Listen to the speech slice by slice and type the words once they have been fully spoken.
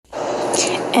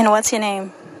And what's your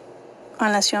name?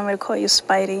 Unless you want me to call you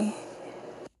Spidey.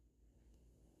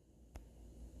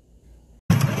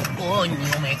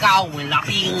 Coño, me cago en la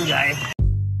pinga,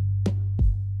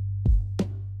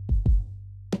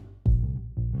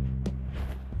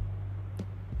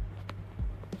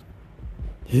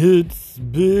 It's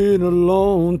been a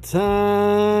long time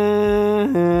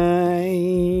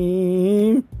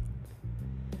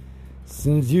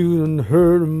since you done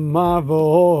heard my voice.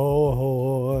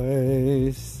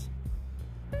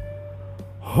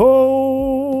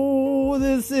 Oh,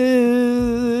 this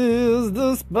is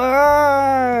the Spidey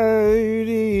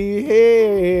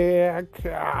Heck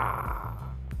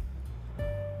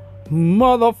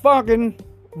motherfucking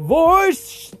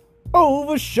voice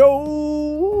over show.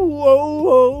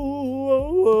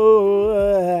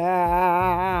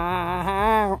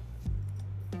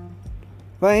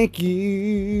 Thank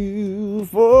you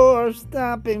for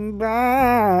stopping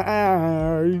by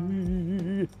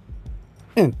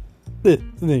and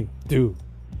listening to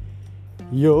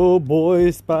your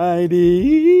boy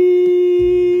Spidey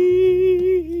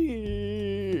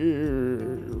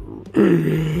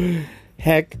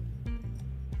Heck.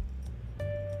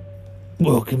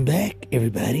 Welcome back,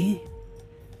 everybody.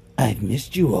 I've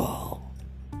missed you all.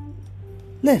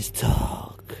 Let's talk.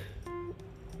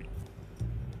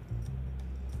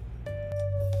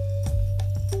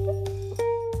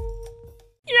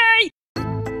 Yay!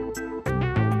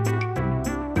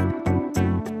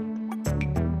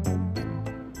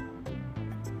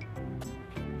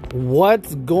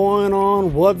 What's going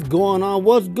on? What's going on?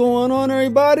 What's going on,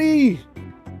 everybody?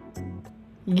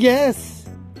 Yes,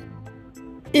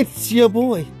 it's your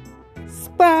boy,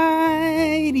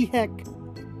 Spidey Heck,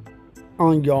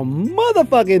 on your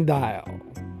motherfucking dial.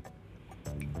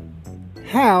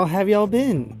 How have y'all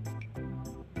been?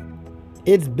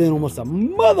 It's been almost a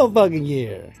motherfucking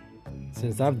year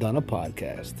since I've done a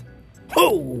podcast.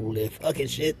 Holy fucking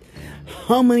shit.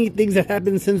 How many things have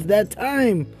happened since that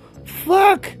time?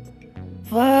 Fuck.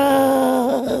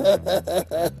 Well,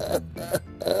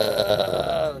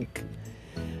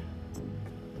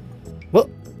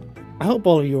 I hope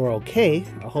all of you are okay.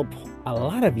 I hope a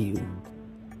lot of you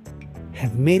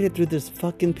have made it through this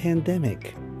fucking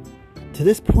pandemic to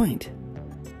this point.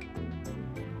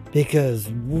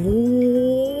 Because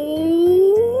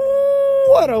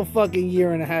what a fucking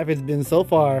year and a half it's been so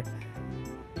far.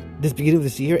 This beginning of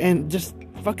this year and just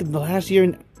fucking the last year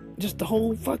and just the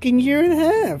whole fucking year and a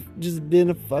half. Just been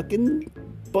a fucking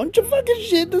bunch of fucking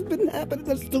shit that's been happening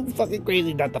that's too fucking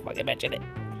crazy not to fucking mention it.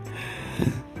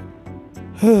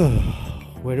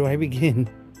 Where do I begin?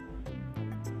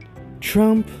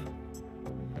 Trump,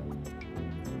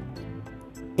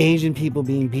 Asian people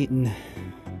being beaten,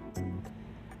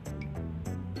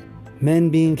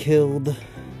 men being killed,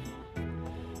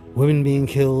 women being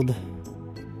killed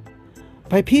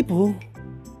by people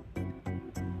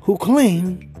who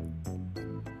claim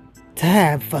to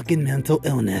have fucking mental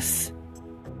illness.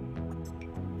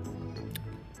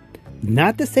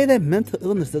 Not to say that mental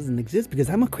illness doesn't exist, because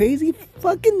I'm a crazy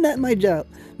fucking nut myself.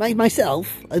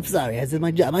 I'm sorry, I said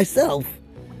my job. Myself.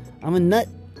 I'm a nut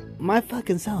my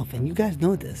fucking self, and you guys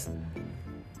know this.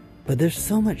 But there's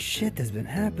so much shit that's been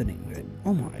happening that,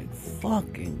 oh my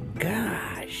fucking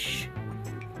gosh.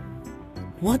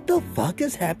 What the fuck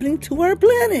is happening to our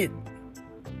planet?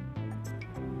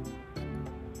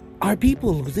 Are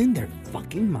people losing their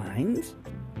fucking minds?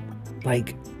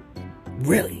 Like,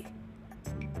 really?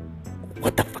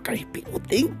 What the fuck are you people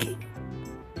thinking?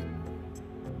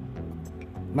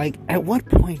 Like, at what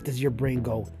point does your brain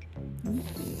go,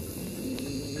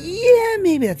 yeah,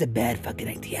 maybe that's a bad fucking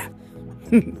idea.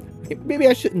 Maybe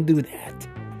I shouldn't do that.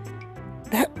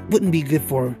 That wouldn't be good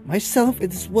for myself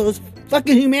as well as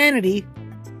fucking humanity.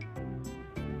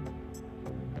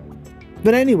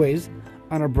 But anyways,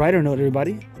 on a brighter note,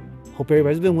 everybody, hope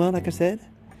everybody's been well, like I said.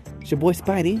 It's your boy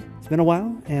Spidey. It's been a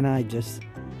while, and I just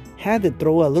had to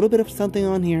throw a little bit of something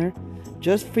on here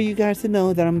just for you guys to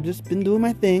know that I'm just been doing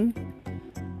my thing.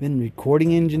 Been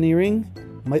recording engineering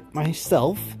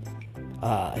myself.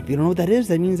 If you don't know what that is,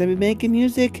 that means I've been making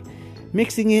music,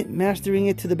 mixing it, mastering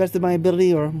it to the best of my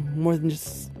ability, or more than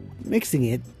just mixing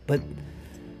it, but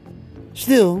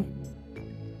still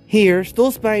here,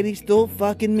 still Spidey, still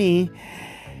fucking me.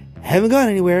 Haven't gone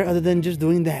anywhere other than just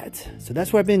doing that. So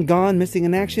that's where I've been gone, missing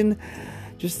in action.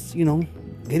 Just,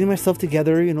 getting myself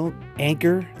together.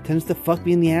 Anchor tends to fuck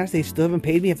me in the ass. They still haven't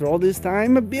paid me after all this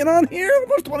time of being on here.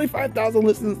 Almost 25,000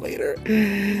 listens later.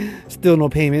 Still no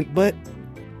payment, but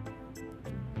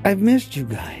I've missed you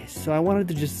guys. So I wanted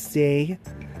to just say,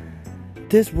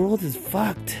 this world is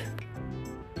fucked.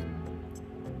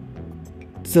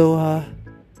 So,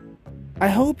 I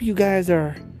hope you guys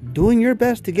are doing your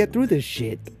best to get through this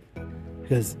shit.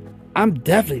 Because I'm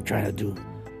definitely trying to do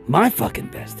my fucking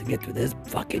best to get through this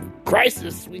fucking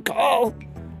crisis we call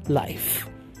life.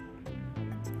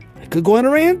 I could go on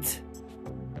a rant,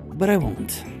 but I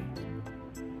won't.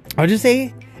 I'll just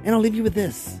say, and I'll leave you with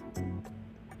this.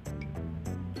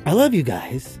 I love you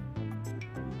guys.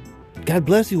 God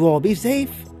bless you all. Be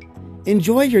safe.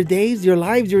 Enjoy your days, your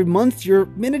lives, your months, your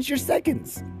minutes, your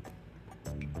seconds.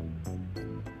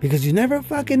 Because you never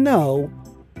fucking know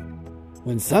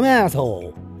when some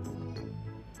asshole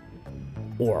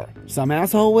or some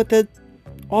asshole with the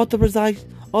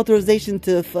authorization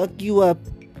to fuck you up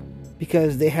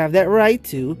because they have that right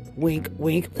to, wink,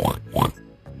 wink,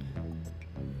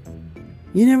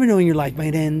 you never know when your life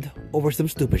might end over some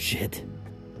stupid shit.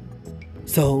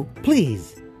 So,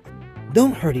 please,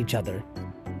 don't hurt each other.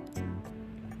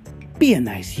 Be a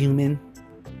nice human.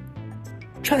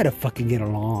 Try to fucking get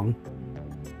along.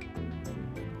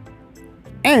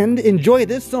 And enjoy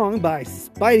this song by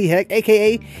Spidey Heck,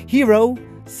 aka Hero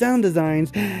Sound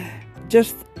Designs.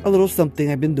 Just a little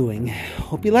something I've been doing.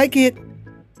 Hope you like it.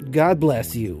 God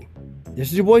bless you.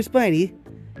 This is your boy Spidey,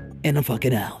 and I'm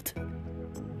fucking out.